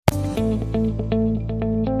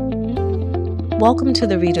Welcome to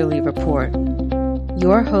the Readerly Report.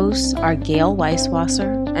 Your hosts are Gail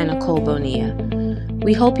Weisswasser and Nicole Bonilla.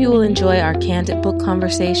 We hope you will enjoy our candid book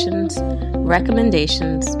conversations,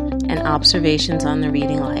 recommendations, and observations on the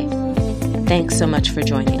reading life. Thanks so much for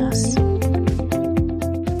joining us.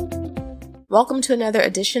 Welcome to another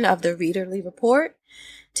edition of the Readerly Report.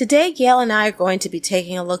 Today, Gail and I are going to be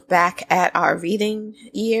taking a look back at our reading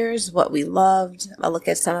years, what we loved, a look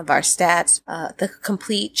at some of our stats, the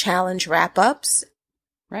complete challenge wrap-ups.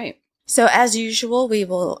 Right. So as usual, we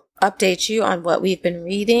will update you on what we've been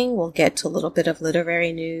reading. We'll get to a little bit of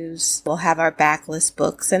literary news. We'll have our backlist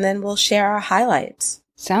books, and then we'll share our highlights.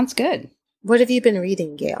 Sounds good. What have you been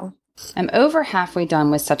reading, Gail? I'm over halfway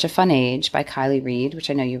done with Such a Fun Age by Kylie Reed, which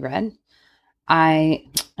I know you read.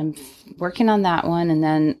 I'm working on that one, and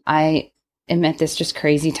then I am at this just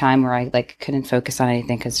crazy time where I couldn't focus on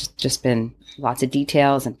anything because it's just been lots of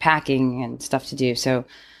details and packing and stuff to do. So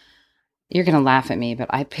you're going to laugh at me, but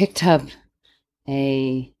I picked up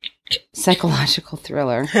a psychological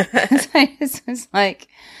thriller. I just was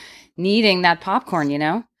needing that popcorn, you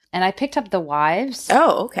know? And I picked up The Wives.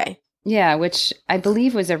 Oh, okay. Yeah, which I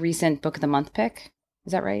believe was a recent Book of the Month pick.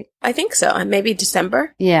 Is that right? I think so. Maybe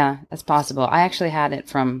December? Yeah, that's possible. I actually had it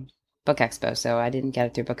from Book Expo, so I didn't get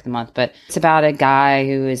it through Book of the Month. But it's about a guy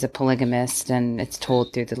who is a polygamist, and it's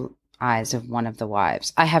told through the eyes of one of the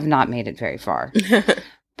wives. I have not made it very far.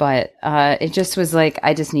 But it just was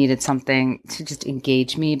I just needed something to just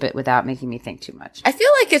engage me, but without making me think too much. I feel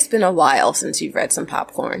like it's been a while since you've read some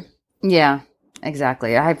popcorn. Yeah.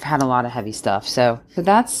 Exactly. I've had a lot of heavy stuff. So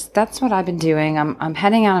that's what I've been doing. I'm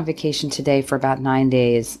heading out on vacation today for about 9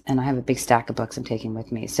 days, and I have a big stack of books I'm taking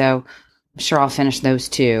with me. So I'm sure I'll finish those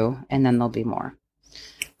two, and then there'll be more.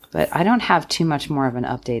 But I don't have too much more of an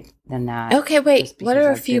update than that. Okay, wait. What are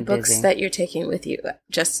a few books that you're taking with you?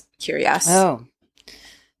 Just curious. Oh,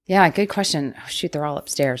 yeah. Good question. Oh, shoot, they're all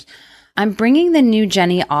upstairs. I'm bringing the new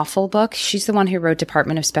Jenny Awful book. She's the one who wrote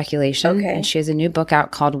Department of Speculation. Okay. And she has a new book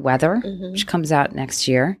out called Weather, which comes out next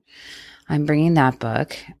year. I'm bringing that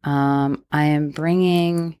book. I am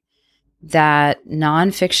bringing that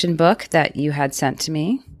nonfiction book that you had sent to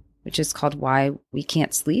me, which is called Why We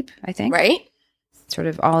Can't Sleep, I think. Right. It's sort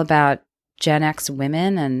of all about Gen X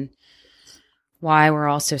women and why we're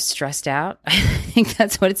all so stressed out. I think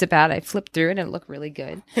that's what it's about. I flipped through it and it looked really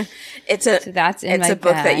good. It's a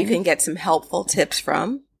book that you can get some helpful tips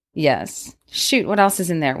from. Yes. Shoot, what else is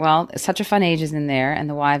in there? Well, Such a Fun Age is in there, and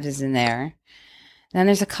The Wives is in there. And then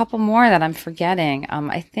there's a couple more that I'm forgetting.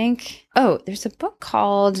 I think, there's a book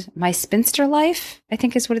called My Spinster Life, I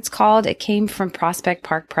think is what it's called. It came from Prospect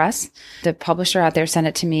Park Press. The publisher out there sent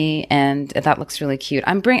it to me, and that looks really cute.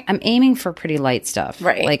 I'm aiming for pretty light stuff.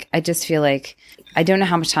 Right. I just feel like I don't know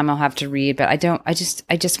how much time I'll have to read, but I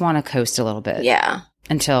just want to coast a little bit. Yeah.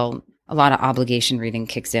 Until a lot of obligation reading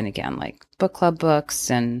kicks in again, like book club books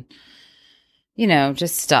and,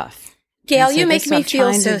 just stuff. Gail, so you make me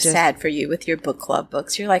feel so sad for you with your book club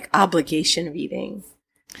books. You're like obligation reading.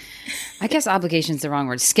 I guess obligation is the wrong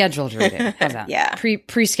word. Scheduled reading. How's that? Yeah.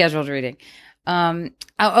 Pre-scheduled reading. I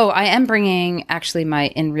am bringing actually my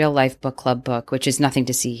In Real Life book club book, which is Nothing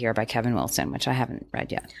to See Here by Kevin Wilson, which I haven't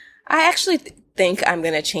read yet. I actually think I'm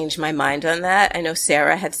going to change my mind on that. I know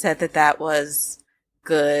Sarah had said that was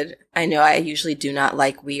good. I know I usually do not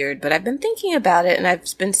like weird, but I've been thinking about it, and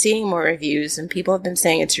I've been seeing more reviews, and people have been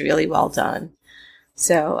saying it's really well done.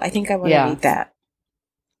 So I think I want to read that.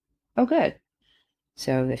 Oh, good.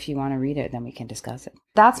 So if you want to read it, then we can discuss it.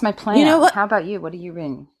 That's my plan. You know what? How about you? What are you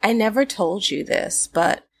reading? I never told you this,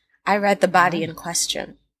 but I read The Body in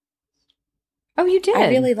Question. Oh, you did? I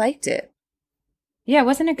really liked it. Yeah,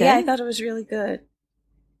 wasn't it good? Yeah, I thought it was really good.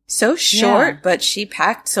 So short, but she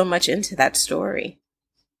packed so much into that story.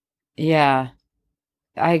 Yeah,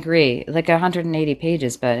 I agree. 180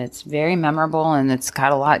 pages, but it's very memorable, and it's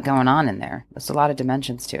got a lot going on in there. There's a lot of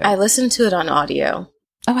dimensions to it. I listened to it on audio.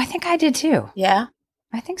 Oh, I think I did too. Yeah?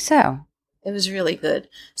 I think so. It was really good.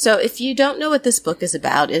 So if you don't know what this book is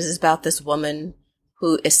about, it is about this woman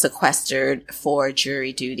who is sequestered for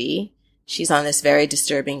jury duty. She's on this very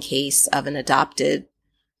disturbing case of an adopted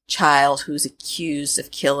child who's accused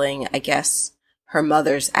of killing, I guess, her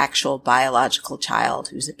mother's actual biological child,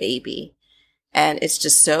 who's a baby. And it's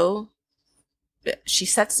just she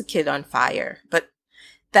sets the kid on fire. But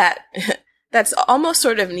that's almost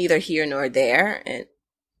sort of neither here nor there. And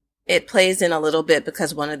it plays in a little bit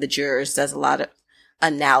because one of the jurors does a lot of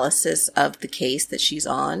analysis of the case that she's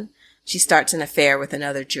on. She starts an affair with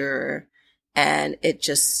another juror, and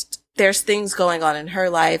there's things going on in her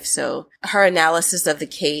life. So her analysis of the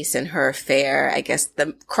case and her affair, I guess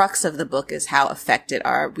the crux of the book is how affected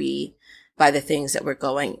are we by the things that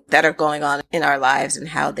are going on in our lives and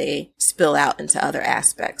how they spill out into other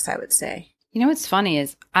aspects, I would say. You know what's funny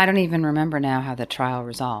is I don't even remember now how the trial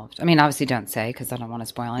resolved. I mean, obviously don't say because I don't want to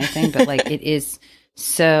spoil anything, but like it is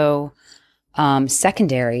so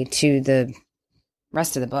secondary to the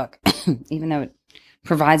rest of the book, even though it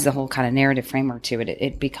provides the whole kind of narrative framework to it,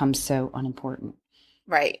 it becomes so unimportant.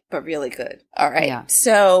 Right, but really good. All right. Yeah.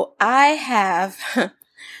 So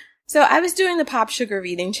I was doing the Pop Sugar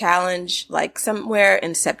Reading Challenge, like somewhere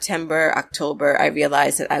in September, October. I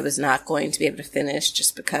realized that I was not going to be able to finish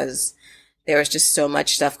just because there was just so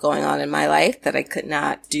much stuff going on in my life that I could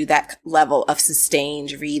not do that level of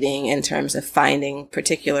sustained reading in terms of finding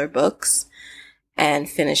particular books and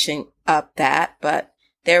finishing up that. But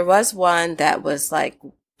there was one that was like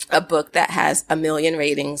a book that has 1 million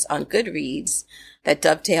ratings on Goodreads that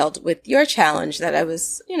dovetailed with your challenge that I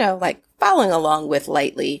was, like following along with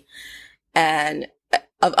lightly, and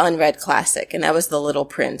of unread classic. And that was The Little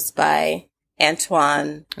Prince by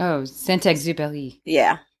Antoine. Oh, Saint-Exupéry.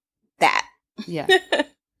 Yeah. That. Yeah.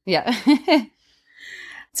 Yeah.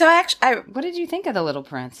 So what did you think of The Little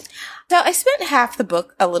Prince? So I spent half the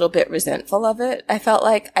book a little bit resentful of it. I felt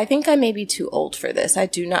like, I think I may be too old for this. I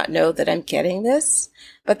do not know that I'm getting this.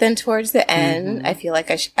 But then towards the end, I feel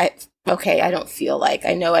like I don't feel like,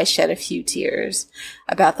 I know I shed a few tears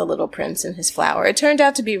about The Little Prince and his flower. It turned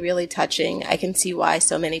out to be really touching. I can see why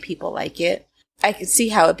so many people like it. I can see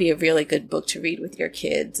how it'd be a really good book to read with your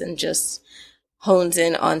kids, and just hones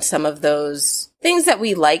in on some of those things that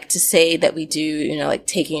we like to say that we do, like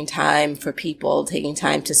taking time for people, taking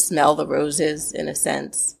time to smell the roses, in a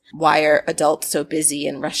sense. Why are adults so busy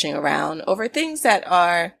and rushing around over things that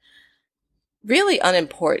are really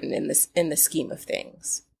unimportant in the scheme of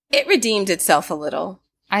things? It redeemed itself a little.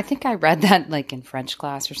 I think I read that like in French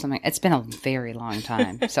class or something. It's been a very long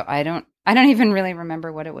time. So I don't even really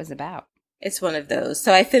remember what it was about. It's one of those.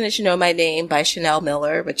 So I finished Know My Name by Chanel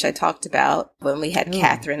Miller, which I talked about when we had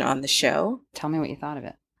Catherine on the show. Tell me what you thought of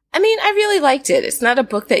it. I mean, I really liked it. It's not a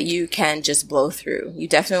book that you can just blow through. You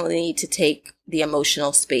definitely need to take the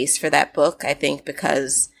emotional space for that book, I think,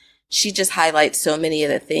 because she just highlights so many of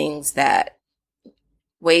the things that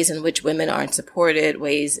ways in which women aren't supported,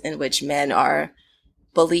 ways in which men are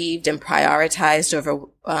believed and prioritized over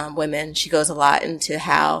women. She goes a lot into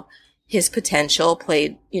how his potential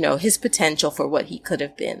for what he could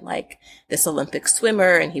have been, like this Olympic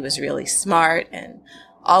swimmer, and he was really smart, and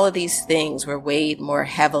all of these things were weighed more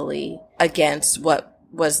heavily against what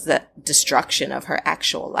was the destruction of her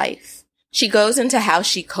actual life. She goes into how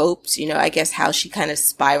she coped, I guess how she kind of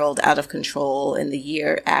spiraled out of control in the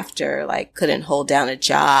year after, like couldn't hold down a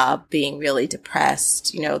job, being really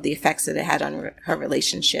depressed, the effects that it had on her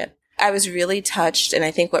relationship. I was really touched, and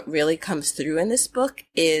I think what really comes through in this book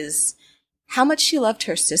is how much she loved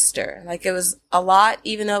her sister. Like, it was a lot,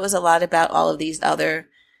 even though it was a lot about all of these other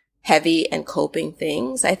heavy and coping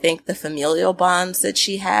things. I think the familial bonds that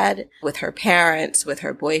she had with her parents, with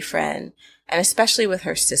her boyfriend, and especially with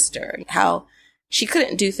her sister, how she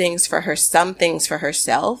couldn't do some things for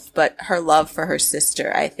herself, but her love for her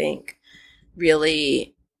sister, I think,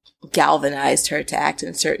 really galvanized her to act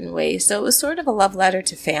in certain ways. So it was sort of a love letter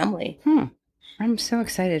to family. I'm so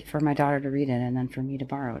excited for my daughter to read it and then for me to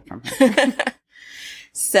borrow it from her.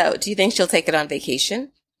 So, do you think she'll take it on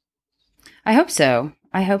vacation? I hope so.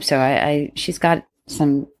 She's got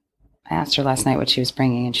some, I asked her last night what she was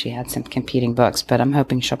bringing, and she had some competing books, but I'm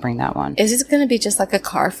hoping she'll bring that one. Is it going to be just like a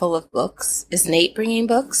car full of books? Is Nate bringing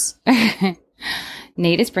books?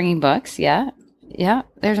 Nate is bringing books, yeah. Yeah,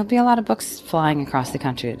 there'll be a lot of books flying across the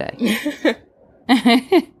country today.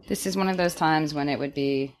 This is one of those times when it would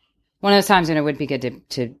be good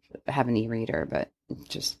to have an e-reader, but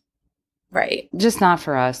just not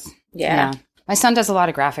for us. Yeah. My son does a lot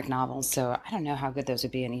of graphic novels, so I don't know how good those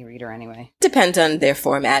would be in e-reader anyway. Depends on their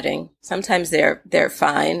formatting. Sometimes they're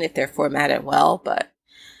fine if they're formatted well, but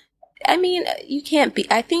I mean,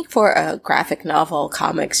 I think for a graphic novel,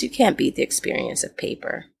 comics, you can't beat the experience of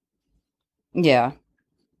paper. Yeah,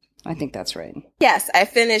 I think that's right. Yes, I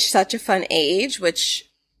finished Such a Fun Age, which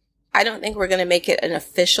I don't think we're going to make it an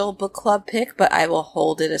official book club pick, but I will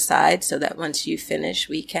hold it aside so that once you finish,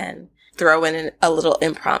 we can throw in a little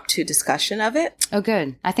impromptu discussion of it. Oh,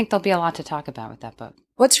 good. I think there'll be a lot to talk about with that book.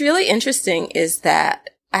 What's really interesting is that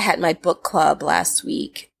I had my book club last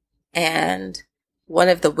week, and one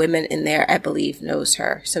of the women in there, I believe, knows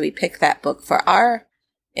her. So we picked that book for our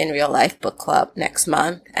In Real Life book club next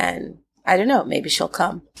month, and I don't know, maybe she'll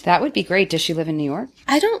come. That would be great. Does she live in New York?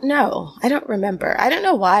 I don't know. I don't remember. I don't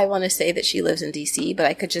know why I want to say that she lives in DC, but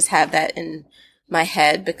I could just have that in my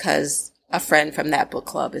head because a friend from that book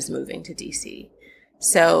club is moving to DC.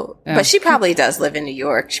 So, but she probably does live in New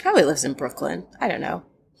York. She probably lives in Brooklyn. I don't know.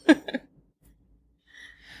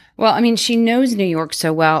 Well, I mean, she knows New York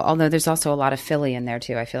so well, although there's also a lot of Philly in there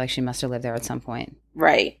too. I feel like she must have lived there at some point.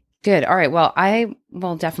 Right. Good. All right. Well, I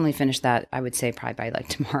will definitely finish that, I would say probably by like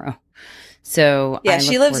tomorrow. So yeah,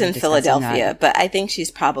 she lives in Philadelphia, but I think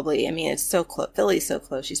she's probably, I mean, it's so close. Philly's so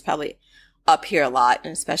close. She's probably up here a lot,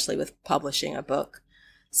 and especially with publishing a book.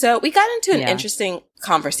 So we got into an interesting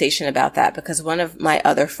conversation about that because one of my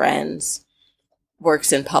other friends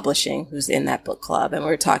works in publishing who's in that book club. And we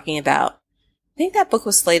were talking about, I think that book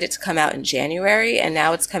was slated to come out in January, and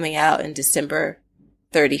now it's coming out in December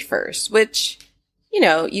 31st, which, you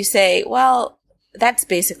know, you say, well, that's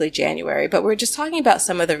basically January, but we're just talking about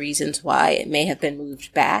some of the reasons why it may have been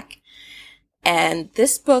moved back. And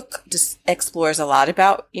this book just explores a lot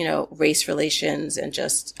about, you know, race relations and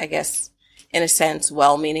just, I guess, in a sense,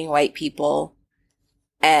 well-meaning white people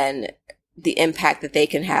and the impact that they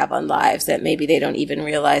can have on lives that maybe they don't even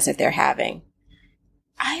realize that they're having.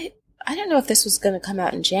 I don't know if this was going to come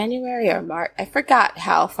out in January or March. I forgot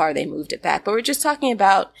how far they moved it back, but we're just talking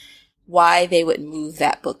about why they would move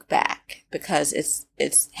that book back because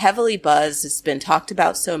it's heavily buzzed. It's been talked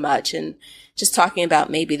about so much, and just talking about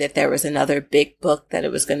maybe that there was another big book that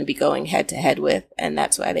it was going to be going head to head with, and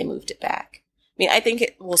that's why they moved it back. I mean, I think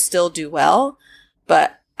it will still do well,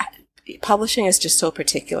 but publishing is just so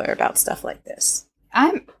particular about stuff like this.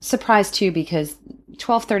 I'm surprised too because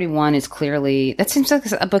 1231 is clearly, that seems like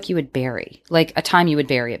a book you would bury, like a time you would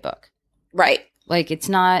bury a book. Right. Like it's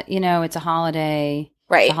not, you know, it's a holiday.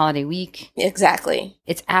 Right. It's a holiday week. Exactly.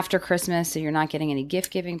 It's after Christmas, so you're not getting any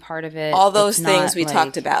gift giving part of it. All those things we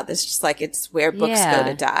talked about. It's just like it's where books go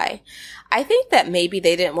to die. I think that maybe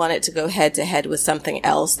they didn't want it to go head to head with something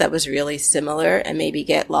else that was really similar and maybe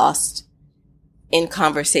get lost in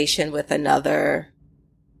conversation with another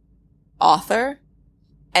author.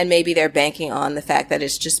 And maybe they're banking on the fact that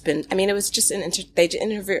it's just been, I mean, it was just they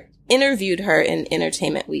interviewed her in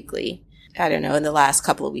Entertainment Weekly. I don't know, in the last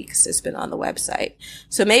couple of weeks it's been on the website.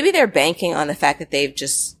 So maybe they're banking on the fact that they've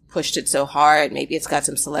just pushed it so hard. Maybe it's got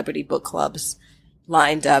some celebrity book clubs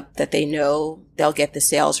lined up that they know they'll get the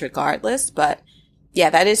sales regardless. But yeah,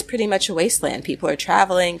 that is pretty much a wasteland. People are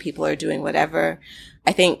traveling. People are doing whatever.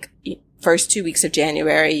 I think first 2 weeks of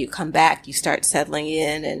January, you come back, you start settling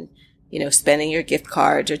in and, you know, spending your gift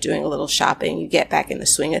cards or doing a little shopping. You get back in the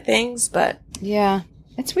swing of things. But yeah,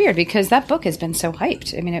 it's weird because that book has been so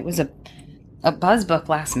hyped. I mean, it was a buzz book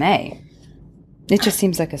last May. It just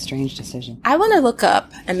seems like a strange decision. I want to look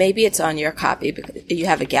up, and maybe it's on your copy because you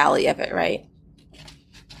have a galley of it, right?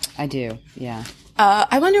 I do, yeah.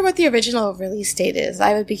 I wonder what the original release date is.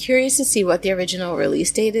 I would be curious to see what the original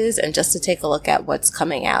release date is and just to take a look at what's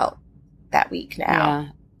coming out that week now. Yeah.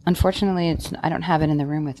 Unfortunately, I don't have it in the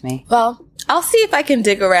room with me. Well, I'll see if I can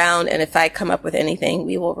dig around, and if I come up with anything,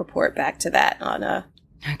 we will report back to that on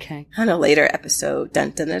a later episode.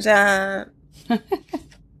 Dun, dun, dun, dun.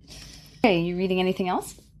 Okay, you reading anything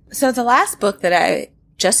else? So the last book that I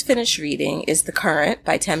just finished reading is The Current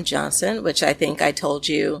by Tim Johnson, which I think I told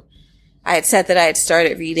you. I had said that I had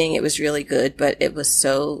started reading. It was really good, but it was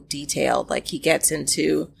so detailed. Like he gets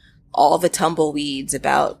into all the tumbleweeds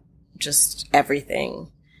about just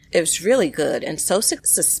everything. It was really good and so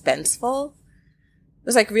suspenseful. It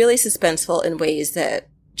was like really suspenseful in ways that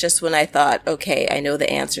just when I thought, okay, I know the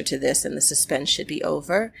answer to this and the suspense should be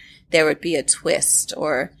over, there would be a twist,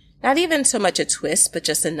 or not even so much a twist, but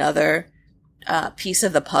just another piece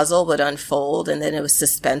of the puzzle would unfold, and then it was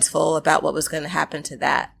suspenseful about what was going to happen to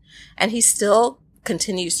that. And he still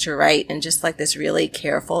continues to write in just like this really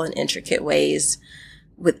careful and intricate ways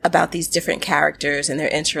about these different characters and their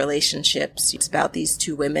interrelationships. It's about these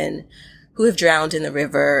two women who have drowned in the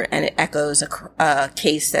river, and it echoes a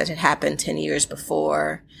case that had happened 10 years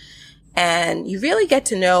before. And you really get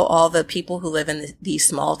to know all the people who live in these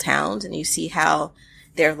small towns, and you see how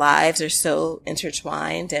their lives are so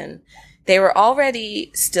intertwined, and they were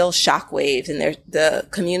already still shockwaves, and the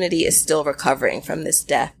community is still recovering from this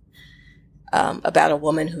death about a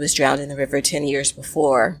woman who was drowned in the river 10 years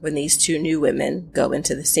before, when these two new women go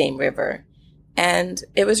into the same river. And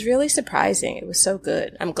it was really surprising. It was so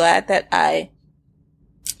good. I'm glad that I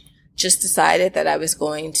just decided that I was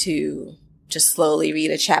going to just slowly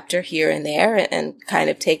read a chapter here and there and kind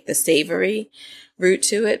of take the savory route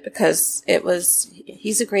to it, because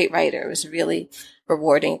he's a great writer. It was a really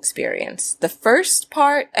rewarding experience. The first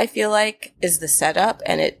part, I feel like, is the setup,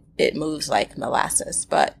 and it moves like molasses.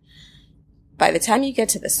 But by the time you get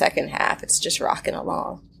to the second half, it's just rocking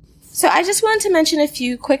along. So I just wanted to mention a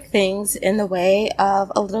few quick things in the way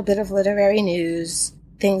of a little bit of literary news,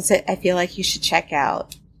 things that I feel like you should check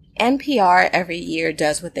out. NPR every year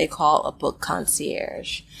does what they call a book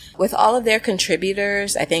concierge. With all of their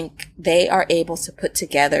contributors, I think they are able to put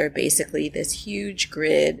together basically this huge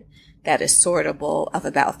grid that is sortable of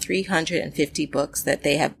about 350 books that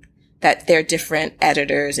their different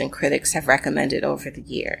editors and critics have recommended over the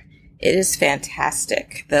year. It is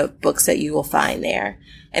fantastic, the books that you will find there.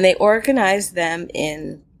 And they organize them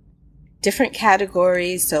in different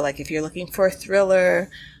categories. So like if you're looking for a thriller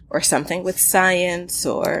or something with science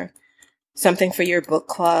or something for your book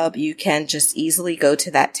club, you can just easily go to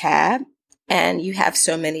that tab and you have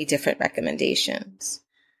so many different recommendations.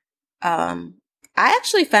 I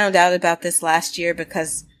actually found out about this last year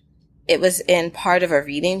because it was in part of a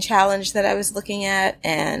reading challenge that I was looking at,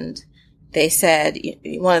 and they said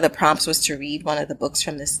one of the prompts was to read one of the books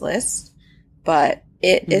from this list, but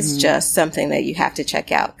it is just something that you have to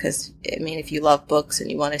check out because, I mean, if you love books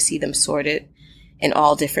and you want to see them sorted in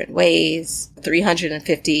all different ways,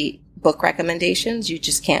 350 book recommendations, you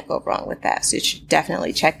just can't go wrong with that. So you should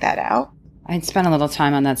definitely check that out. I'd spent a little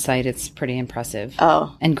time on that site. It's pretty impressive.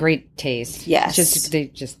 Oh. And great taste. Yes. They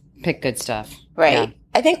just pick good stuff. Right. Yeah.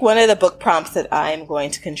 I think one of the book prompts that I'm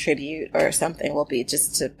going to contribute or something will be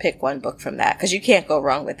just to pick one book from that because you can't go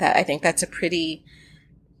wrong with that. I think that's a pretty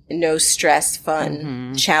no stress,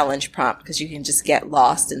 fun challenge prompt because you can just get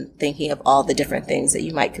lost in thinking of all the different things that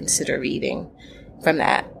you might consider reading from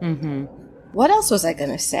that. Mm-hmm. What else was I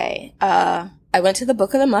going to say? I went to the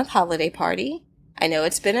Book of the Month holiday party. I know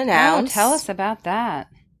it's been announced. Oh, tell us about that.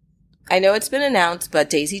 I know it's been announced, but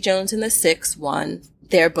Daisy Jones and the Six won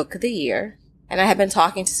their book of the year. And I had been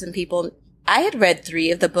talking to some people. I had read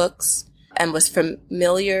 3 of the books and was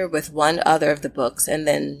familiar with one other of the books and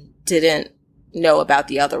then didn't know about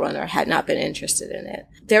the other one or had not been interested in it.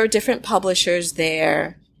 There were different publishers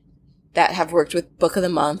there that have worked with Book of the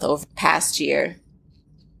Month over the past year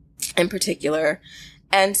in particular.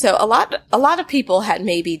 And so a lot of people had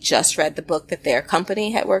maybe just read the book that their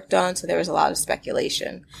company had worked on. So there was a lot of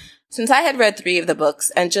speculation. Since I had read 3 of the books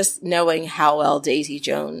and just knowing how well Daisy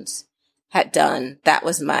Jones had done, that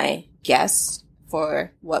was my guess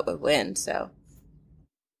for what would win. So,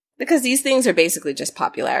 because these things are basically just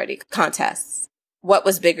popularity contests. What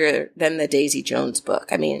was bigger than the Daisy Jones book?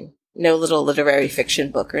 I mean, no little literary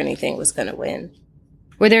fiction book or anything was going to win.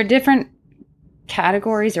 Were there different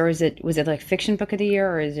categories, or was it like fiction book of the year,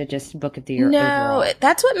 or is it just book of the year? No, overall?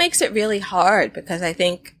 That's what makes it really hard because I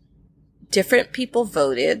think different people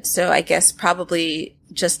voted. So I guess probably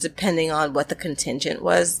just depending on what the contingent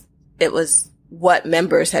was, it was what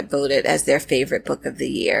members had voted as their favorite book of the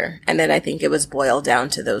year. And then I think it was boiled down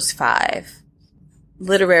to those 5.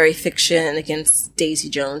 Literary fiction against Daisy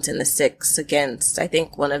Jones and the Six against, I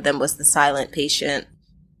think one of them was The Silent Patient.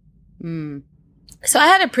 So I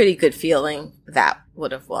had a pretty good feeling that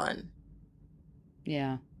would have won.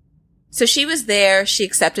 Yeah. So she was there. She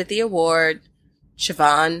accepted the award.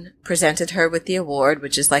 Siobhan presented her with the award,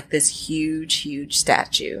 which is like this huge, huge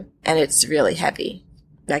statue. And it's really heavy.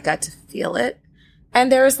 I got to feel it.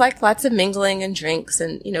 And there was like lots of mingling and drinks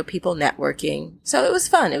and, people networking. So it was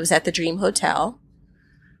fun. It was at the Dream Hotel.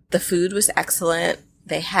 The food was excellent.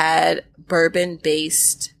 They had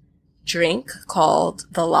bourbon-based drink called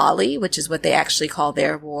the Lolly, which is what they actually call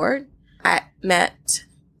their award. I met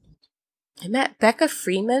Becca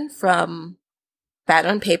Freeman from Bad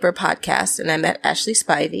on Paper podcast, and I met Ashley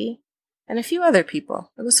Spivey and a few other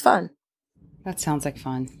people. It was fun. That sounds like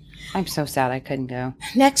fun. I'm so sad I couldn't go.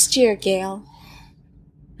 Next year, Gail.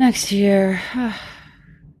 Next year.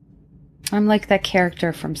 I'm like that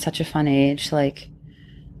character from Such a Fun Age, like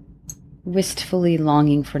wistfully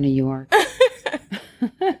longing for New York.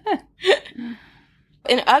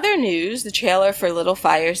 In other news, the trailer for Little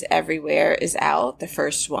Fires Everywhere is out, the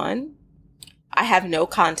first one. I have no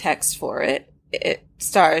context for it. It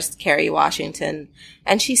stars Kerry Washington,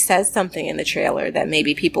 and she says something in the trailer that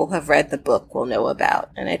maybe people who have read the book will know about.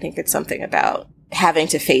 And I think it's something about having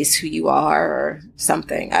to face who you are or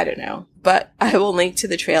something. I don't know. But I will link to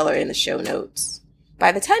the trailer in the show notes.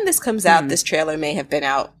 By the time this comes out, this trailer may have been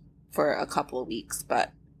out for a couple of weeks,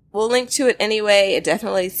 but we'll link to it anyway. It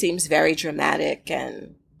definitely seems very dramatic,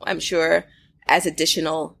 and I'm sure as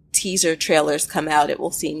additional teaser trailers come out, it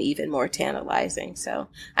will seem even more tantalizing. So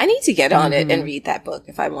I need to get on it and read that book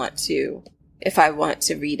if I want to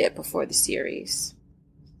read it before the series.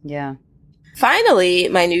 Yeah. Finally,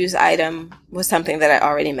 my news item was something that I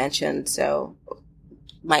already mentioned. So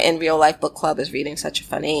my In Real Life book club is reading Such a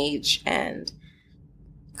Fun Age, and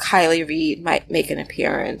Kylie Reed might make an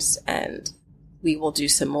appearance, and we will do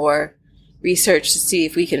some more research to see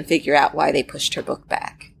if we can figure out why they pushed her book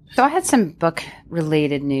back. So I had some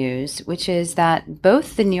book-related news, which is that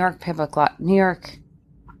both the New York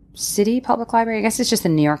City Public Library, I guess it's just the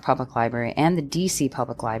New York Public Library, and the DC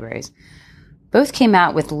Public Libraries, both came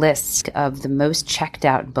out with lists of the most checked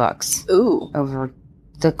out books over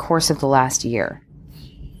the course of the last year.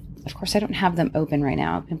 Of course, I don't have them open right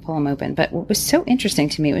now. I can pull them open. But what was so interesting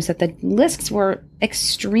to me was that the lists were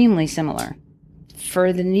extremely similar.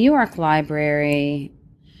 For the New York Library,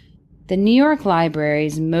 the New York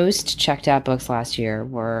Library's most checked out books last year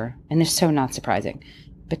were, and they're so not surprising,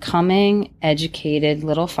 Becoming Educated,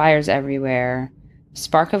 Little Fires Everywhere,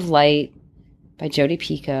 Spark of Light by Jodi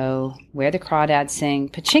Picoult, Where the Crawdads Sing,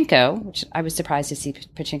 Pachinko, which I was surprised to see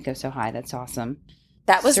Pachinko so high. That's awesome.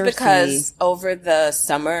 That was because over the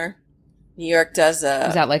summer, New York does is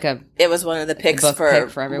that like it was one of the picks for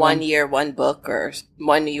 1 year, one book, or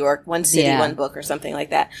one New York, one city, one book, or something like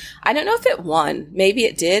that. I don't know if it won. Maybe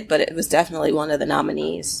it did, but it was definitely one of the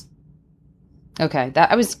nominees. Okay.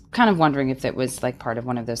 I was kind of wondering if it was like part of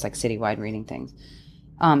one of those like citywide reading things.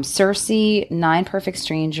 Circe, Nine Perfect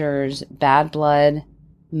Strangers, Bad Blood,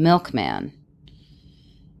 Milkman.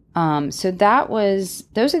 So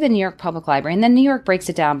those are the New York Public Library. And then New York breaks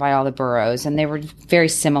it down by all the boroughs, and they were very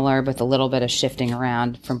similar with a little bit of shifting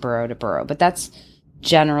around from borough to borough. But that's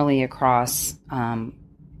generally across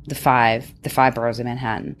the five boroughs of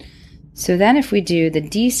Manhattan. So then if we do the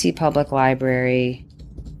DC Public Library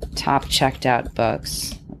top checked out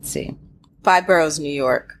books, let's see. 5 boroughs, New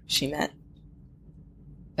York, she meant.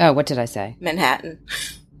 Oh, what did I say? Manhattan.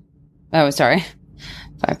 Oh, sorry.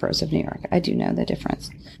 5 boroughs of New York. I do know the difference.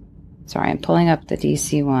 Sorry, I'm pulling up the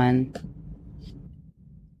DC one.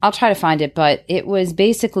 I'll try to find it, but it was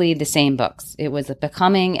basically the same books. It was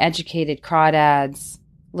Becoming Educated, Crawdads,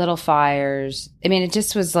 Little Fires. I mean, it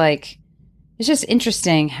just was like, it's just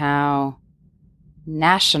interesting how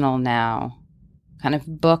national now kind of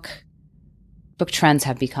book trends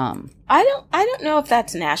have become. I don't know if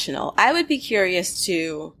that's national. I would be curious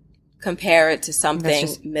to compare it to something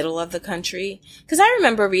middle of the country. Because I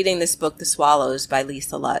remember reading this book, The Swallows by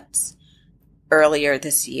Lisa Lutz, earlier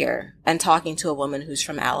this year, and talking to a woman who's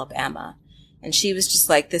from Alabama. And she was just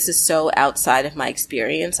like, this is so outside of my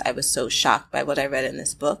experience. I was so shocked by what I read in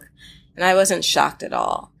this book. And I wasn't shocked at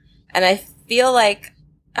all. And I feel like,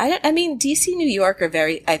 I mean, DC, New York are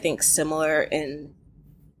very, I think, similar in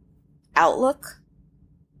outlook.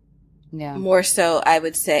 Yeah. More so, I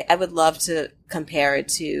would say, I would love to compare it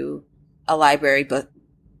to a library book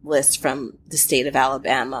list from the state of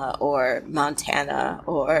Alabama or Montana,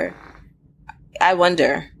 or I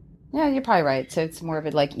wonder. Yeah, you're probably right. So it's more of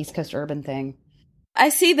a like East Coast urban thing. I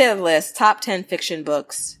see the list, top 10 fiction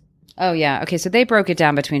books. Oh, yeah. Okay, so they broke it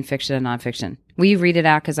down between fiction and nonfiction. Will you read it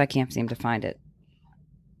out? Because I can't seem to find it.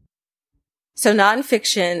 So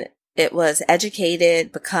nonfiction, it was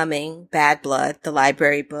Educated, Becoming, Bad Blood, The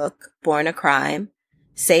Library Book, Born a Crime,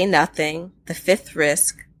 Say Nothing, The Fifth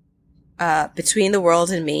Risk, Between the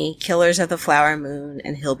World and Me, Killers of the Flower Moon,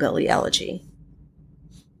 and Hillbilly Elegy.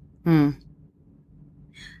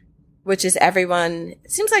 Which is everyone,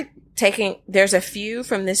 it seems like there's a few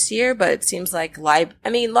from this year, but it seems like,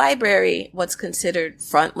 library, what's considered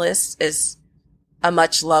front list is a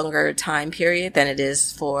much longer time period than it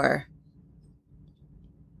is for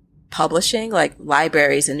publishing. Like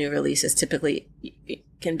libraries and new releases typically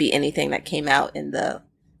can be anything that came out in the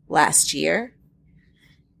last year.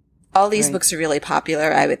 All these books are really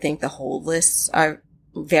popular. I would think the hold lists are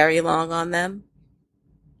very long on them.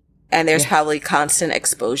 And there's probably constant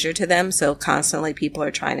exposure to them, so constantly people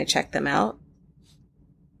are trying to check them out.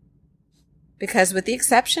 Because with the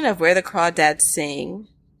exception of Where the Crawdads Sing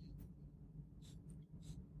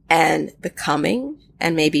and Becoming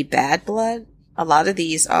and maybe Bad Blood, a lot of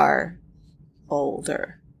these are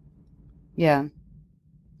older. Yeah.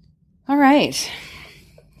 All right.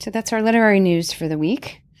 So that's our literary news for the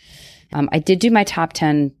week. I did do my top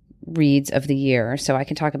 10 reads of the year, so I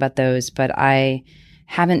can talk about those, but I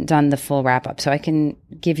haven't done the full wrap up. So I can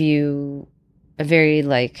give you a very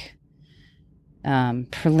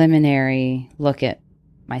preliminary look at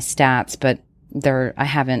my stats, but I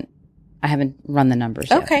haven't run the numbers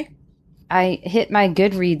yet. Okay. I hit my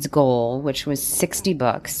Goodreads goal, which was 60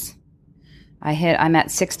 books. I'm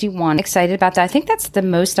at 61. Excited about that. I think that's the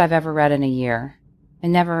most I've ever read in a year. I've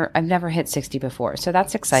never hit 60 before. So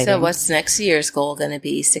that's exciting. So what's next year's goal going to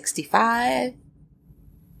be? 65?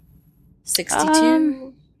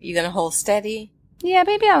 62? You going to hold steady? Yeah,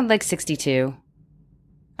 maybe I'll 62.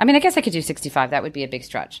 I mean, I guess I could do 65. That would be a big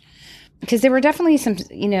stretch. Because there were definitely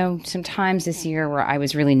some times this year where I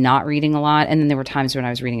was really not reading a lot. And then there were times when I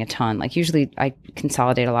was reading a ton. Like usually I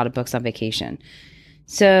consolidate a lot of books on vacation.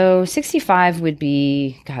 So 65 would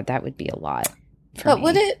be, God, that would be a lot for me.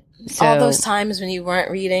 But So all those times when you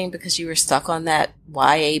weren't reading because you were stuck on that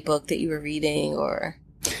YA book that you were reading, or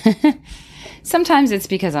sometimes it's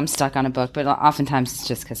because I'm stuck on a book, but oftentimes it's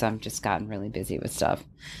just because I'm just gotten really busy with stuff.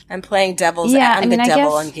 I'm playing devil's. Yeah, I'm I mean, the I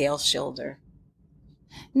devil guess- on Gail's shoulder.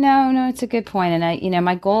 No, it's a good point. And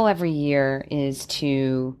my goal every year is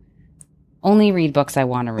to only read books I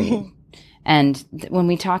want to read. And when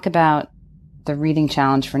we talk about the reading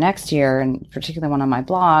challenge for next year, and particularly one on my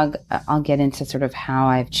blog, I'll get into sort of how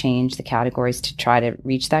I've changed the categories to try to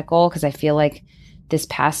reach that goal. Because I feel like this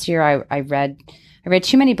past year, I read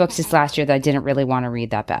too many books this last year that I didn't really want to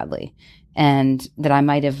read that badly, and that I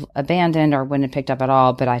might have abandoned or wouldn't have picked up at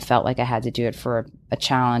all. But I felt like I had to do it for a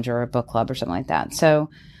challenge or a book club or something like that. So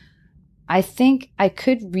I think I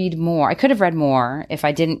could read more. I could have read more if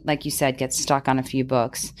I didn't, like you said, get stuck on a few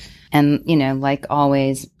books. And, like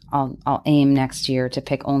always, I'll aim next year to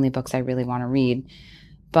pick only books I really want to read.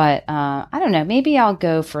 But I don't know. Maybe I'll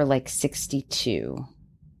go for like 62.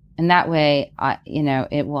 And that way,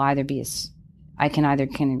 it will either be I can either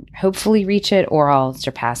hopefully reach it, or I'll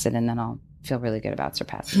surpass it, and then I'll feel really good about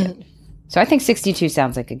surpassing it. So I think 62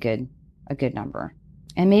 sounds like a good number.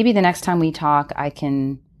 And maybe the next time we talk, I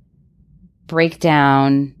can break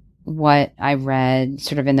down what I read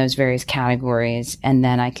sort of in those various categories, and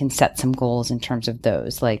then I can set some goals in terms of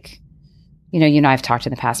those. Like, I've talked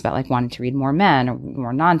in the past about like wanting to read more men or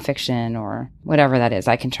more nonfiction or whatever that is.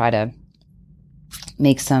 I can try to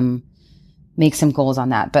make some goals on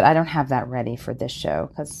that, but I don't have that ready for this show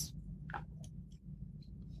because.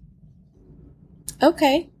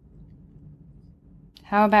 Okay.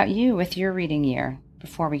 How about you with your reading year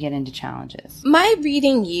before we get into challenges? My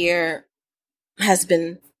reading year has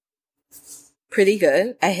been pretty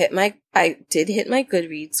good. I did hit my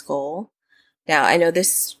Goodreads goal. Now, I know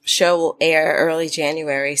this show will air early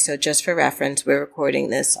January, so just for reference, we're recording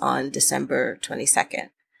this on December 22nd.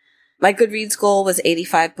 My Goodreads goal was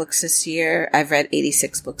 85 books this year. I've read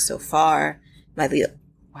 86 books so far. Nicole,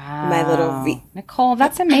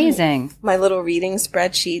 that's amazing. My little reading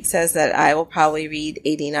spreadsheet says that I will probably read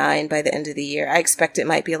 89 by the end of the year. I expect it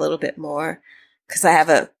might be a little bit more because I have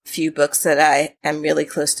a few books that I am really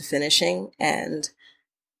close to finishing, and,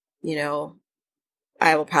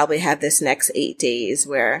 I will probably have this next 8 days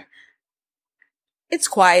where it's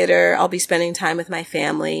quieter. I'll be spending time with my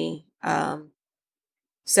family.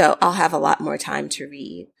 So I'll have a lot more time to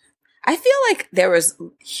read. I feel like there was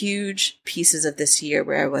huge pieces of this year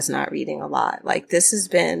where I was not reading a lot. Like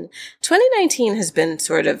 2019 has been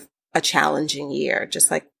sort of a challenging year, just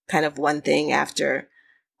like kind of one thing after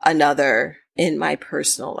another in my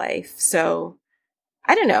personal life. So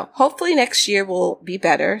I don't know. Hopefully next year will be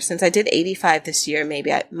better. Since I did 85 this year,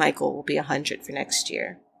 maybe my goal will be 100 for next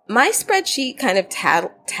year. My spreadsheet kind of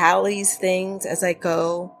tallies things as I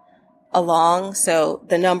go along, so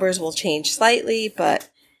the numbers will change slightly, but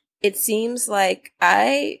it seems like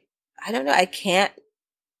I don't know, I can't,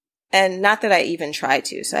 and not that I even try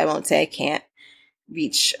to, so I won't say I can't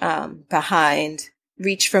reach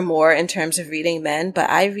for more in terms of reading men, but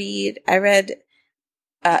I read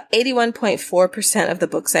 81.4% of the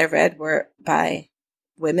books I read were by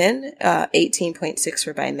women, 18.6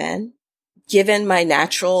 were by men. Given my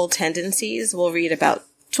natural tendencies, we'll read about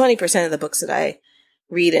 20% of the books that I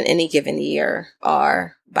read in any given year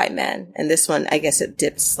are by men. And this one, I guess it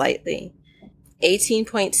dipped slightly.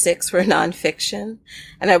 18.6 were nonfiction.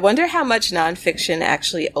 And I wonder how much nonfiction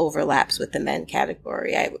actually overlaps with the men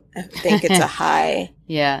category. I think it's a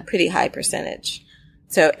pretty high percentage.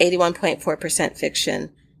 So 81.4%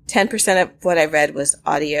 fiction. 10% of what I read was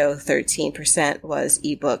audio. 13% was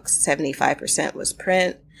ebooks. 75% was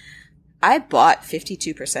print. I bought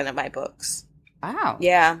 52% of my books. Wow.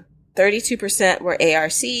 Yeah. 32% were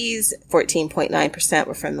ARCs, 14.9%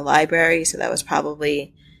 were from the library, so that was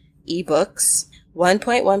probably ebooks.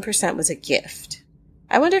 1.1% was a gift.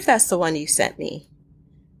 I wonder if that's the one you sent me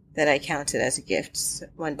that I counted as a gift,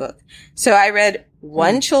 one book. So I read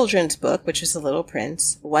one children's book, which was The Little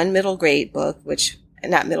Prince, one middle grade book,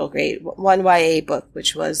 one YA book,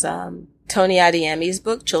 which was Tony Adeyemi's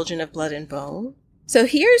book, Children of Blood and Bone. So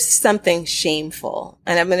here's something shameful,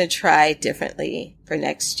 and I'm going to try differently for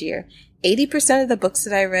next year. 80% of the books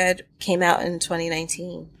that I read came out in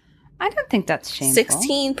 2019. I don't think that's shameful.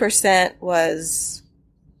 16% was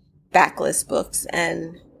backlist books,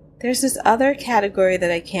 and there's this other category that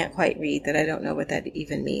I can't quite read that I don't know what that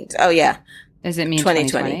even means. Oh, yeah. Does it mean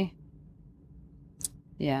 2020?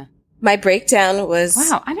 Yeah. My breakdown was...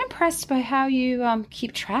 Wow, I'm impressed by how you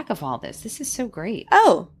keep track of all this. This is so great.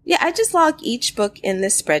 Oh, yeah, I just log each book in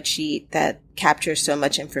this spreadsheet that captures so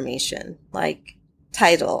much information, like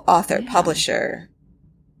title, author, publisher,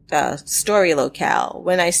 story locale,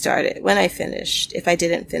 when I started, when I finished, if I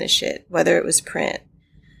didn't finish it, whether it was print,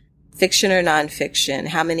 fiction or nonfiction,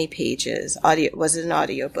 how many pages, audio, was it an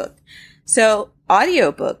audiobook? So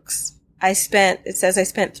audiobooks, it says I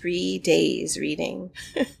spent 3 days reading.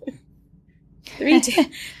 3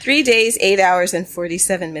 days, 8 hours and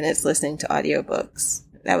 47 minutes listening to audiobooks.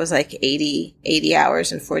 That was like 80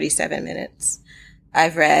 hours and 47 minutes.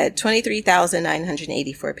 I've read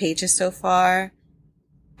 23,984 pages so far.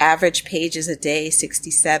 Average pages a day,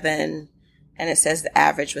 67. And it says the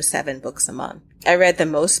average was 7 books a month. I read the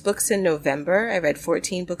most books in November. I read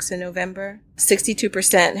 14 books in November.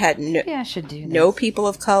 62% had I should do this. No people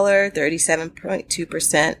of color.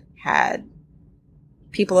 37.2% had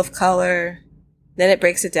people of color. Then it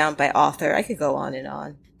breaks it down by author. I could go on and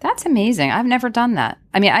on. That's amazing. I've never done that.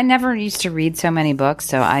 I mean, I never used to read so many books,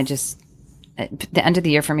 so I just, at the end of the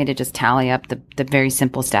year for me to just tally up the very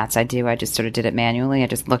simple stats I do, I just sort of did it manually. I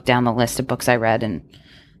just looked down the list of books I read and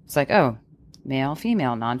it's like, oh, male,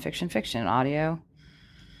 female, nonfiction, fiction, audio,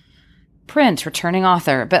 print, returning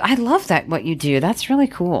author. But I love that, what you do. That's really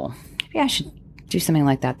cool. Maybe I should do something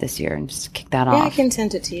like that this year and just kick that off. Yeah, I can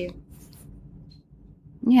send it to you.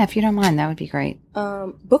 Yeah, if you don't mind, that would be great.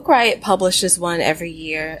 Book Riot publishes one every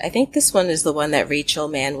year. I think this one is the one that Rachel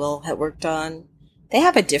Manuel had worked on. They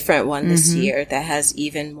have a different one this year that has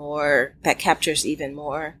that captures even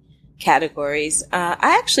more categories.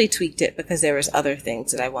 I actually tweaked it because there was other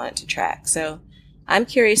things that I wanted to track. So I'm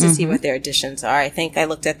curious to see what their additions are. I think I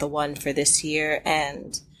looked at the one for this year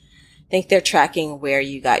and I think they're tracking where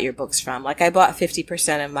you got your books from. Like I bought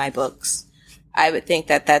 50% of my books. I would think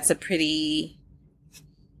that that's a pretty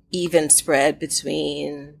even spread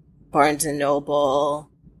between Barnes & Noble,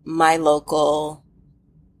 my local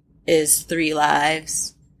is 3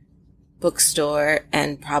 Lives, bookstore,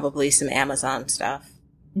 and probably some Amazon stuff.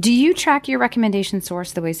 Do you track your recommendation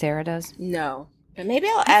source the way Sarah does? No. But maybe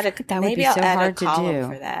I'll add a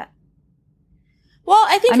column for that. Well,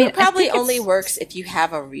 I think it probably only works if you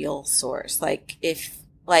have a real source. Like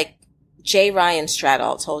J. Ryan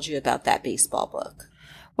Stradall told you about that baseball book.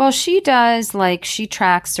 Well, she does, she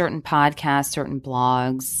tracks certain podcasts, certain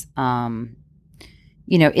blogs,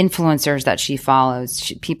 influencers that she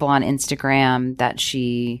follows, people on Instagram that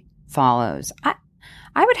she follows.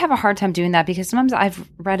 I would have a hard time doing that because sometimes I've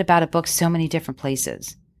read about a book so many different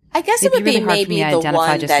places. I guess it would be maybe the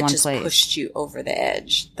one that just pushed you over the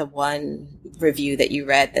edge. The one review that you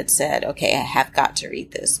read that said, okay, I have got to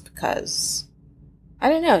read this because, I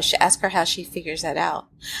don't know, ask her how she figures that out.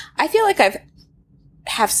 I feel like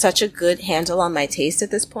have such a good handle on my taste at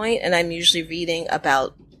this point, and I'm usually reading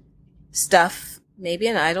about stuff, maybe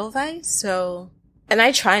an Edelweiss, so, and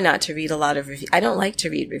I try not to read a lot of reviews. I don't like to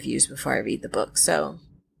read reviews before I read the book, so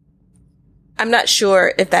I'm not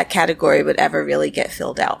sure if that category would ever really get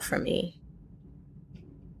filled out for me.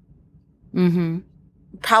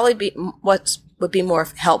 Probably what would be more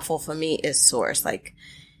helpful for me is source. Like,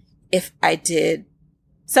 if I did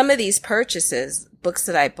some of these purchases, books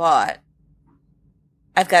that I bought,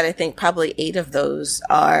 I've got to think probably 8 of those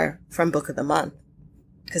are from Book of the Month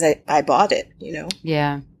because I bought it,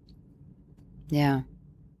 Yeah. Yeah.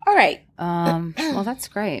 All right. Well, that's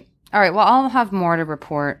great. All right. Well, I'll have more to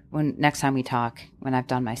report next time we talk, when I've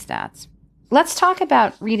done my stats. Let's talk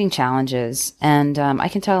about reading challenges. And I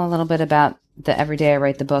can tell a little bit about the Everyday I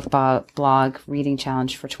Write the Book blog reading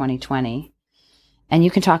challenge for 2020. And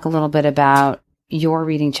you can talk a little bit about your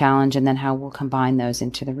reading challenge and then how we'll combine those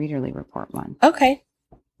into the Readerly Report one. Okay.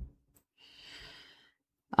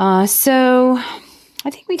 So I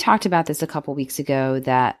think we talked about this a couple weeks ago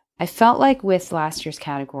that I felt like with last year's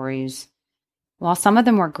categories, while some of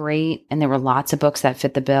them were great and there were lots of books that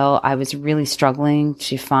fit the bill, I was really struggling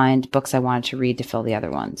to find books I wanted to read to fill the other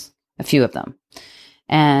ones, a few of them.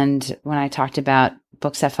 And when I talked about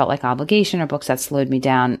books that felt like obligation or books that slowed me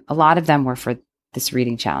down, a lot of them were for this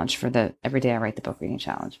reading challenge, for the Everyday I Write the Book reading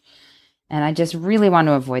challenge. And I just really want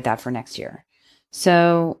to avoid that for next year.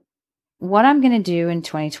 So what I'm going to do in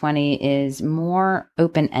 2020 is more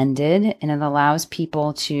open-ended, and it allows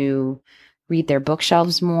people to read their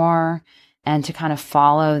bookshelves more and to kind of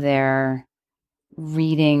follow their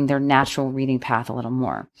natural reading path a little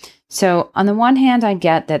more. So on the one hand, I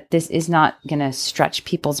get that this is not going to stretch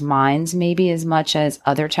people's minds maybe as much as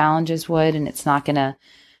other challenges would, and it's not going to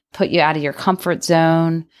put you out of your comfort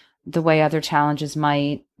zone the way other challenges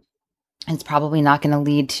might. It's probably not going to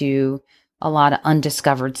lead to a lot of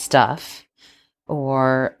undiscovered stuff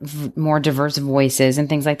or more diverse voices and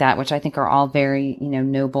things like that, which I think are all very,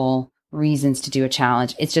 noble reasons to do a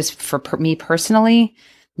challenge. It's just for me personally,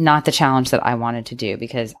 not the challenge that I wanted to do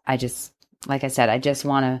because I just, like I said, I just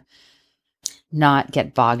want to not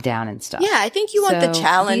get bogged down and stuff. Yeah, I think you want the So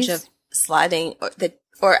challenge of sliding,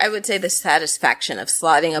 or I would say the satisfaction of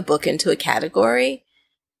sliding a book into a category,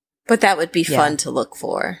 but that would be fun to look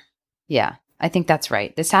for. Yeah, I think that's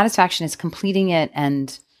right. The satisfaction is completing it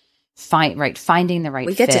and finding the right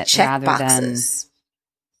we get fit to check rather boxes. than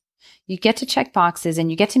you get to check boxes, and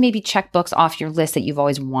you get to maybe check books off your list that you've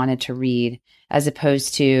always wanted to read, as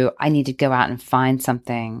opposed to I need to go out and find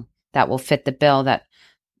something that will fit the bill that,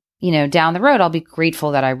 you know, down the road I'll be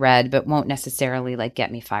grateful that I read, but won't necessarily like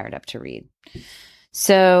get me fired up to read.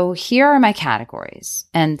 So here are my categories,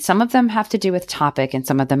 and some of them have to do with topic and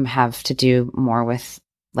some of them have to do more with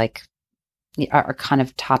like are kind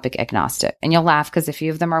of topic agnostic. And you'll laugh because a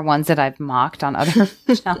few of them are ones that I've mocked on other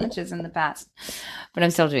challenges in the past, but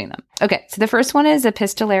I'm still doing them. Okay. So the first one is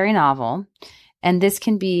epistolary novel. And this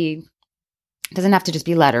can be, doesn't have to just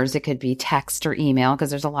be letters. It could be text or email because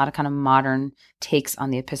there's a lot of kind of modern takes on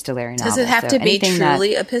the epistolary novel. Does it have to be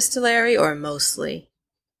truly epistolary or mostly?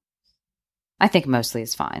 I think mostly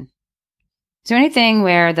is fine. Is there anything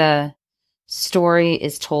where the story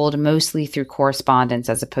is told mostly through correspondence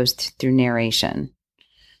as opposed to through narration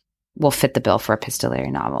will fit the bill for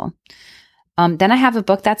epistolary novel. Then I have a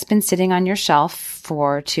book that's been sitting on your shelf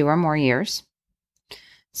for 2 or more years.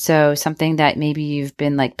 So something that maybe you've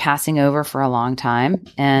been like passing over for a long time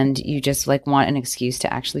and you just like want an excuse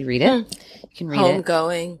to actually read it. You can read it.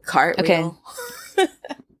 Homegoing, cartwheel. Okay.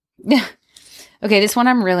 Yeah. Okay, this one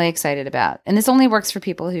I'm really excited about. And this only works for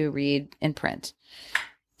people who read in print.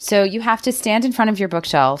 So you have to stand in front of your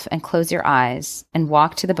bookshelf and close your eyes and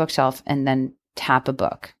walk to the bookshelf and then tap a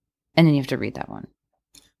book. And then you have to read that one.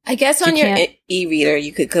 I guess on your e-reader,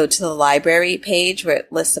 you could go to the library page where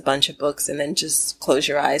it lists a bunch of books and then just close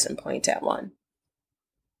your eyes and point at one.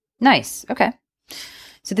 Nice. Okay.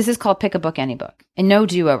 So this is called Pick a Book, Any Book. And no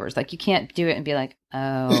do-overs. Like you can't do it and be like,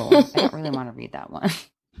 oh, I don't really want to read that one.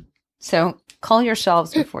 So call your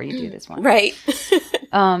shelves before you do this one. Right.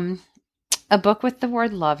 A book with the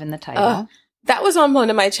word love in the title. That was on one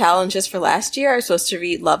of my challenges for last year. I was supposed to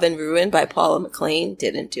read Love and Ruin by Paula McLean.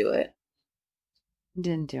 Didn't do it.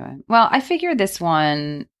 Didn't do it. Well, I figured this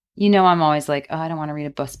one, you know, I'm always like, oh, I don't want to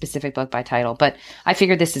read a specific book by title, but I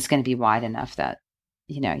figured this is going to be wide enough that,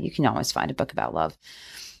 you know, you can always find a book about love.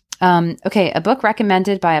 Okay. A book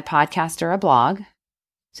recommended by a podcast or a blog.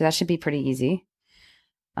 So that should be pretty easy.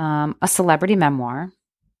 A celebrity memoir.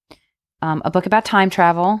 A book about time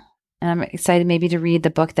travel. And I'm excited maybe to read the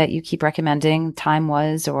book that you keep recommending, Time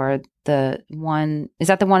Was, or the one, is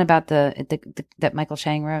that the one about that Michael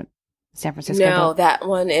Chang wrote? San Francisco No, book? that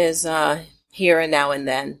one is Here and Now and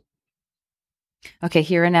Then. Okay,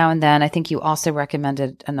 Here and Now and Then. I think you also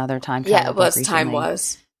recommended another time travel book. Yeah, it was recently. Time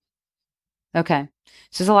Was. Okay.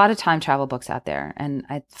 So there's a lot of time travel books out there, and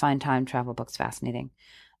I find time travel books fascinating.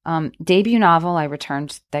 Debut novel, I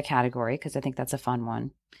returned that category because I think that's a fun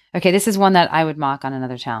one. Okay, this is one that I would mock on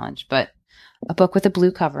another challenge, but a book with a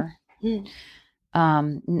blue cover.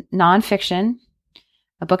 Nonfiction,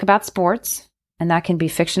 a book about sports, and that can be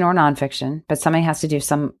fiction or nonfiction, but something has to do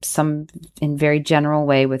some in very general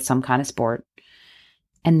way with some kind of sport.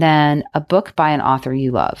 And then a book by an author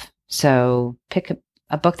you love. So pick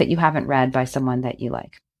a book that you haven't read by someone that you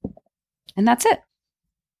like. And that's it.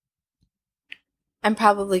 I'm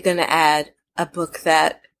probably going to add a book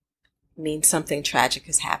that means something tragic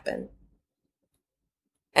has happened.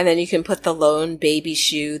 And then you can put the lone baby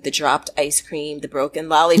shoe, the dropped ice cream, the broken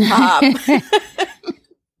lollipop.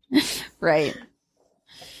 Right.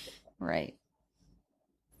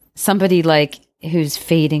 Somebody like who's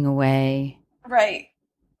fading away. Right.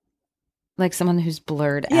 Like someone who's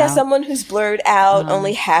blurred out. Yeah, someone who's blurred out,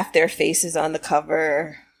 only half their face is on the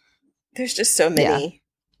cover. There's just so many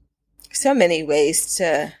ways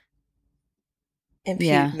to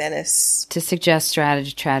impute menace. To suggest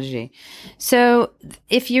tragedy. So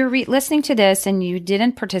if you're listening to this and you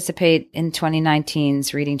didn't participate in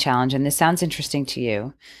 2019's reading challenge, and this sounds interesting to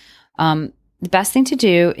you, the best thing to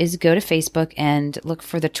do is go to Facebook and look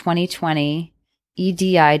for the 2020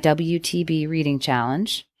 EDIWTB reading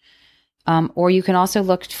challenge. Or you can also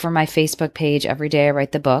look for my Facebook page, Every Day I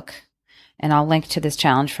Write the Book, and I'll link to this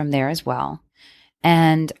challenge from there as well.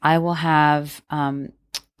 And I will have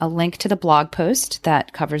a link to the blog post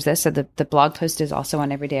that covers this. So the blog post is also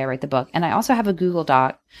on Every Day I Write the Book. And I also have a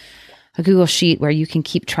Google Sheet where you can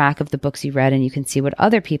keep track of the books you read and you can see what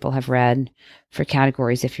other people have read for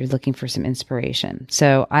categories if you're looking for some inspiration.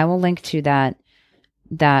 So I will link to that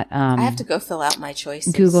I have to go fill out my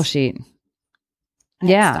choices. Google Sheet.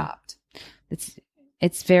 Stopped.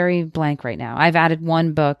 It's very blank right now. I've added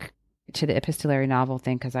one book to the epistolary novel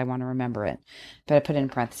thing because I want to remember it. But I put it in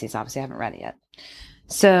parentheses. Obviously, I haven't read it yet.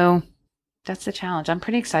 So That's the challenge. I'm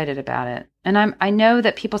pretty excited about it. And I know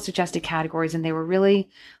that people suggested categories and they were really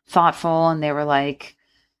thoughtful and they were like,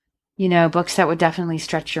 books that would definitely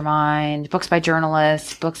stretch your mind, books by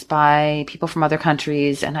journalists, books by people from other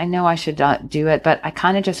countries. And I know I should do it, but I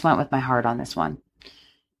kind of just went with my heart on this one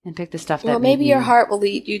and picked the stuff that Well, maybe your heart will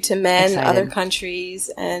lead you to men, other countries,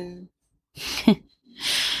 and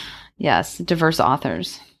yes, diverse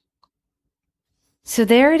authors. So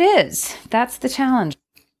there it is. That's the challenge.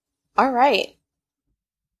 All right.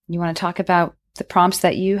 You want to talk about the prompts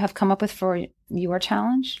that you have come up with for your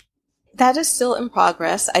challenge? That is still in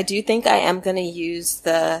progress. I do think I am going to use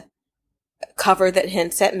the cover that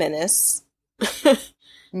hints at menace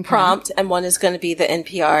prompt, and one is going to be the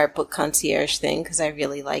NPR book concierge thing because I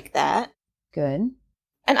really like that. Good.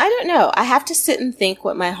 And I don't know. I have to sit and think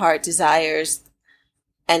what my heart desires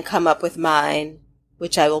and come up with mine,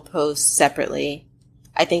 which I will post separately.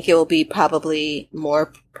 I think it will be probably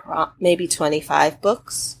more, maybe 25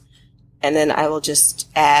 books. And then I will just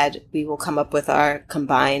add, we will come up with our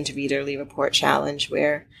combined Readerly Report challenge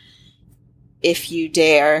where if you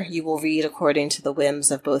dare, you will read according to the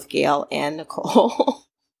whims of both Gail and Nicole.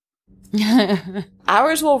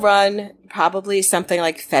 Ours will run probably something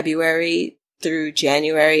like February through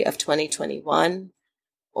January of 2021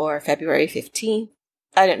 or February 15th.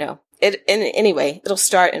 I don't know. Anyway, it'll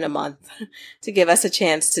start in a month to give us a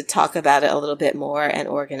chance to talk about it a little bit more and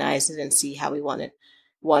organize it and see how we want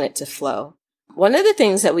it to flow. One of the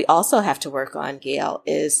things that we also have to work on, Gail,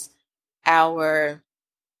 is our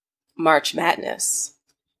March Madness.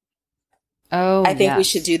 Oh, I think we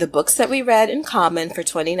should do the books that we read in common for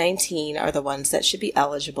 2019 are the ones that should be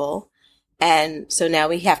eligible. And so now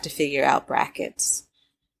we have to figure out brackets.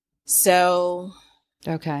 So.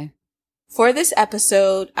 Okay. For this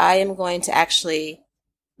episode, I am going to actually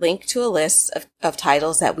link to a list of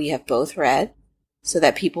titles that we have both read so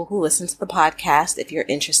that people who listen to the podcast, if you're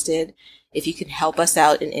interested, if you can help us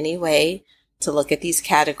out in any way to look at these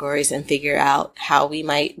categories and figure out how we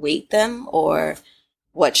might weight them or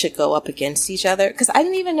what should go up against each other. Because I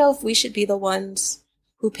don't even know if we should be the ones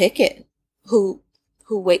who pick it, who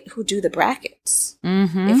do the brackets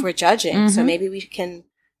if we're judging. Mm-hmm. So maybe we can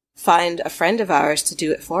find a friend of ours to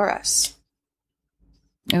do it for us.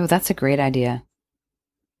 Oh, that's a great idea.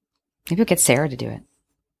 Maybe we'll get Sarah to do it.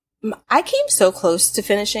 I came so close to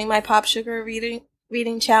finishing my Pop Sugar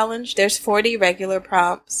reading challenge. There's 40 regular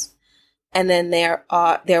prompts, and then there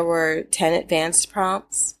were 10 advanced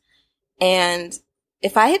prompts. And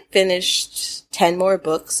if I had finished 10 more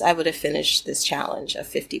books, I would have finished this challenge of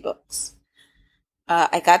 50 books.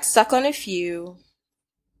 I got stuck on a few.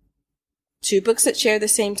 2 books that share the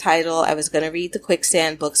same title. I was going to read the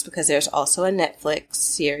Quicksand books because there's also a Netflix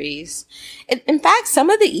series. In fact, some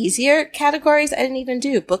of the easier categories I didn't even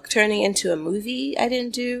do. Book turning into a movie I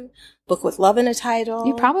didn't do. Book with love in a title.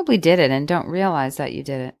 You probably did it and don't realize that you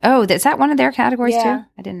did it. Oh, is that one of their categories too?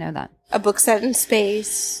 I didn't know that. A book set in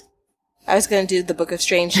space. I was going to do the Book of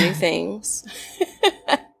Strange New Things.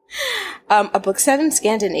 A book set in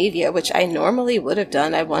Scandinavia, which I normally would have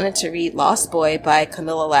done. I wanted to read Lost Boy by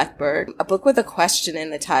Camilla Lackberg, a book with a question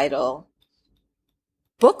in the title.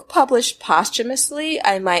 Book published posthumously,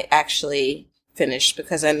 I might actually finish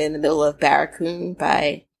because I'm in the middle of Barracoon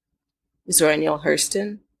by Zora Neale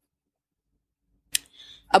Hurston.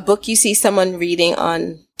 A book you see someone reading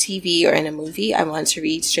on TV or in a movie, I want to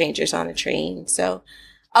read Strangers on a Train. So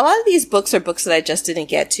a lot of these books are books that I just didn't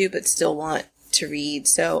get to but still want to read.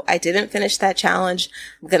 So I didn't finish that challenge.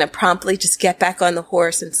 I'm going to promptly just get back on the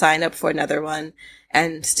horse and sign up for another one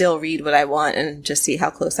and still read what I want and just see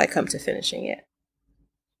how close I come to finishing it.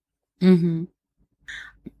 Mm-hmm.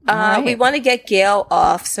 Right. We want to get Gail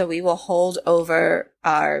off, so we will hold over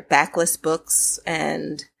our backlist books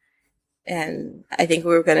and I think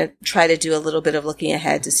we were going to try to do a little bit of looking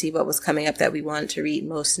ahead to see what was coming up that we wanted to read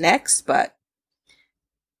most next, but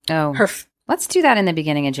let's do that in the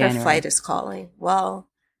beginning of January. Her flight is calling. Well,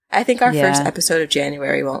 I think our first episode of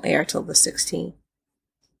January won't air till the 16th.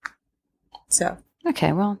 So.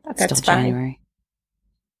 Okay, well, that's still fine. January.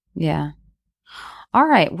 Yeah. All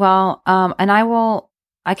right. Well, and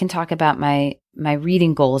I can talk about my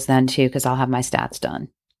reading goals then too, because I'll have my stats done.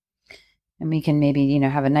 And we can maybe,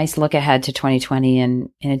 have a nice look ahead to 2020. And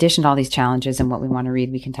in addition to all these challenges and what we want to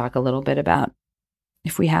read, we can talk a little bit about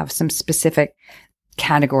if we have some specific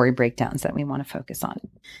category breakdowns that we want to focus on.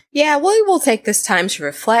 Yeah, we will take this time to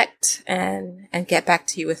reflect and get back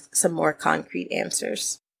to you with some more concrete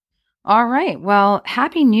answers. All right. Well,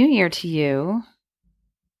 Happy New Year to you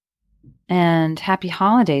and happy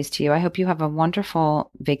holidays to you. I hope you have a wonderful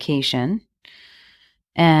vacation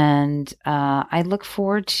And I look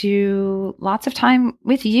forward to lots of time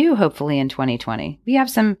with you, hopefully in 2020. We have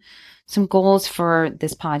some goals for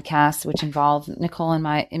this podcast, which involve Nicole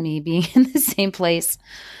and me being in the same place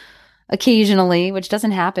occasionally, which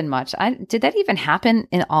doesn't happen much. Did that even happen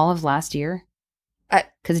in all of last year?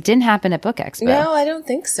 Because it didn't happen at Book Expo. No, I don't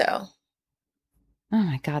think so. Oh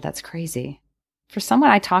my God, that's crazy. For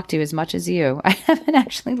someone I talk to as much as you, I haven't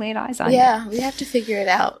actually laid eyes on you. Yeah, we have to figure it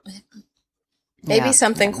out. Maybe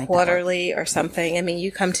something quarterly or something. I mean,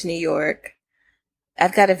 you come to New York.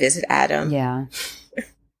 I've got to visit Adam. Yeah.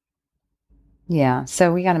 Yeah,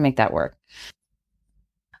 so we got to make that work.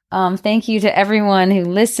 Thank you to everyone who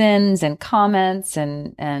listens and comments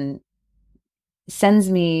and sends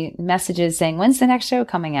me messages saying, when's the next show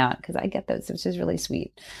coming out? Because I get those, which is really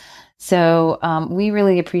sweet. So we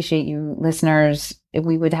really appreciate you listeners.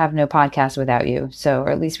 We would have no podcast without you. So, or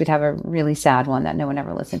at least we'd have a really sad one that no one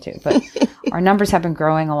ever listened to. But our numbers have been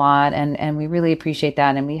growing a lot, and we really appreciate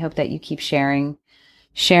that. And we hope that you keep sharing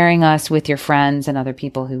us with your friends and other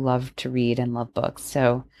people who love to read and love books.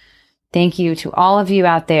 So thank you to all of you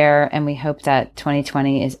out there. And we hope that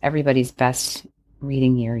 2020 is everybody's best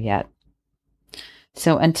reading year yet.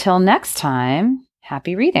 So until next time,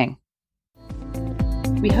 happy reading.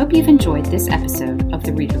 We hope you've enjoyed this episode of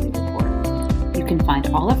The Readerly Report. You can find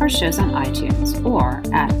all of our shows on iTunes or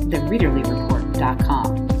at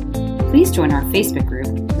thereaderlyreport.com. Please join our Facebook group,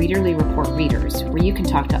 Readerly Report Readers, where you can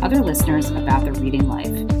talk to other listeners about their reading life.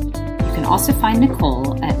 You can also find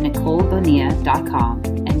Nicole at NicoleBonilla.com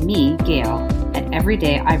and me, Gail, at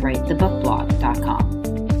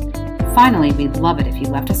EverydayIWriteTheBookBlog.com. Finally, we'd love it if you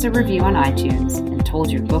left us a review on iTunes and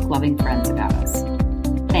told your book-loving friends about us.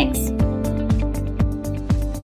 Thanks.